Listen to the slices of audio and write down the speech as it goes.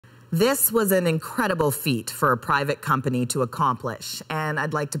This was an incredible feat for a private company to accomplish, and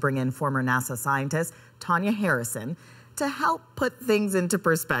I'd like to bring in former NASA scientist Tanya Harrison to help put things into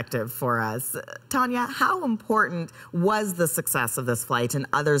perspective for us. Tanya, how important was the success of this flight and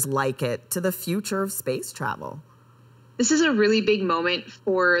others like it to the future of space travel? This is a really big moment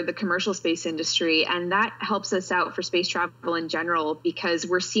for the commercial space industry, and that helps us out for space travel in general because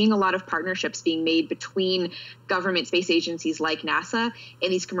we're seeing a lot of partnerships being made between government space agencies like NASA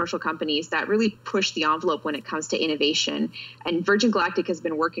and these commercial companies that really push the envelope when it comes to innovation. And Virgin Galactic has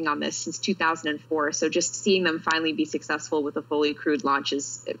been working on this since 2004, so just seeing them finally be successful with a fully crewed launch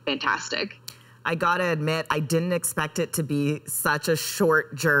is fantastic. I gotta admit, I didn't expect it to be such a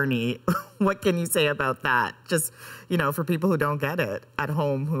short journey. What can you say about that? Just, you know, for people who don't get it at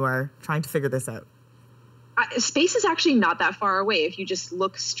home who are trying to figure this out. Space is actually not that far away. If you just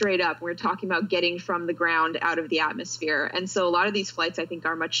look straight up, we're talking about getting from the ground out of the atmosphere. And so a lot of these flights, I think,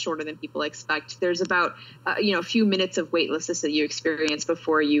 are much shorter than people expect. There's about, a few minutes of weightlessness that you experience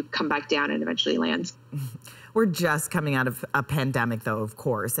before you come back down and eventually land. We're just coming out of a pandemic, though, of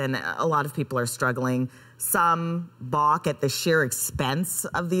course, and a lot of people are struggling. Some balk at the sheer expense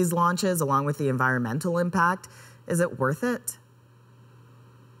of these launches, along with the environmental impact. Is it worth it?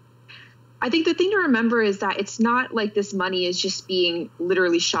 I think the thing to remember is that it's not like this money is just being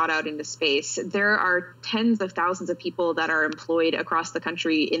literally shot out into space. There are tens of thousands of people that are employed across the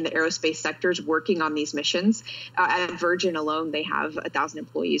country in the aerospace sectors working on these missions. At Virgin alone, they have 1,000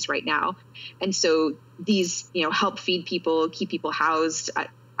 employees right now. And so these, help feed people, keep people housed.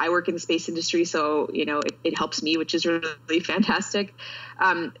 I work in the space industry, so, it helps me, which is really fantastic.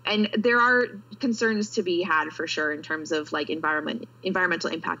 And there are concerns to be had for sure in terms of like environmental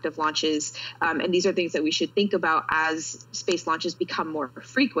impact of launches. And these are things that we should think about as space launches become more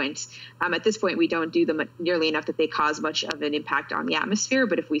frequent. At this point, we don't do them nearly enough that they cause much of an impact on the atmosphere.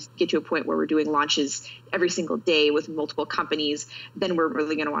 But if we get to a point where we're doing launches every single day with multiple companies, then we're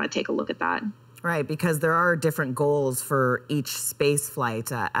really going to want to take a look at that. Right, because there are different goals for each space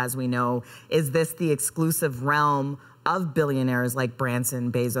flight, as we know. Is this the exclusive realm of billionaires like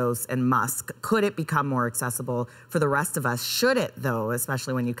Branson, Bezos, and Musk? Could it become more accessible for the rest of us? Should it, though,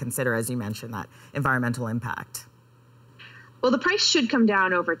 especially when you consider, as you mentioned, that environmental impact? Well, the price should come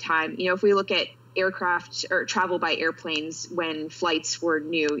down over time. If we look at aircraft or travel by airplanes when flights were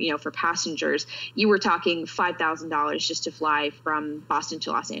new, for passengers, you were talking $5,000 just to fly from Boston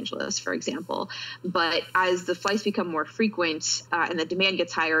to Los Angeles, for example. But as the flights become more frequent and the demand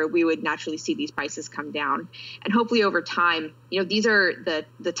gets higher, we would naturally see these prices come down. And hopefully over time, these are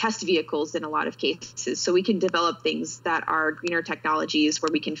the test vehicles in a lot of cases. So we can develop things that are greener technologies where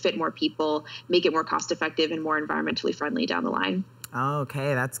we can fit more people, make it more cost effective and more environmentally friendly down the line.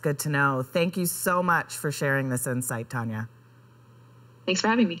 Okay, that's good to know. Thank you so much for sharing this insight, Tanya. Thanks for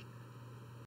having me.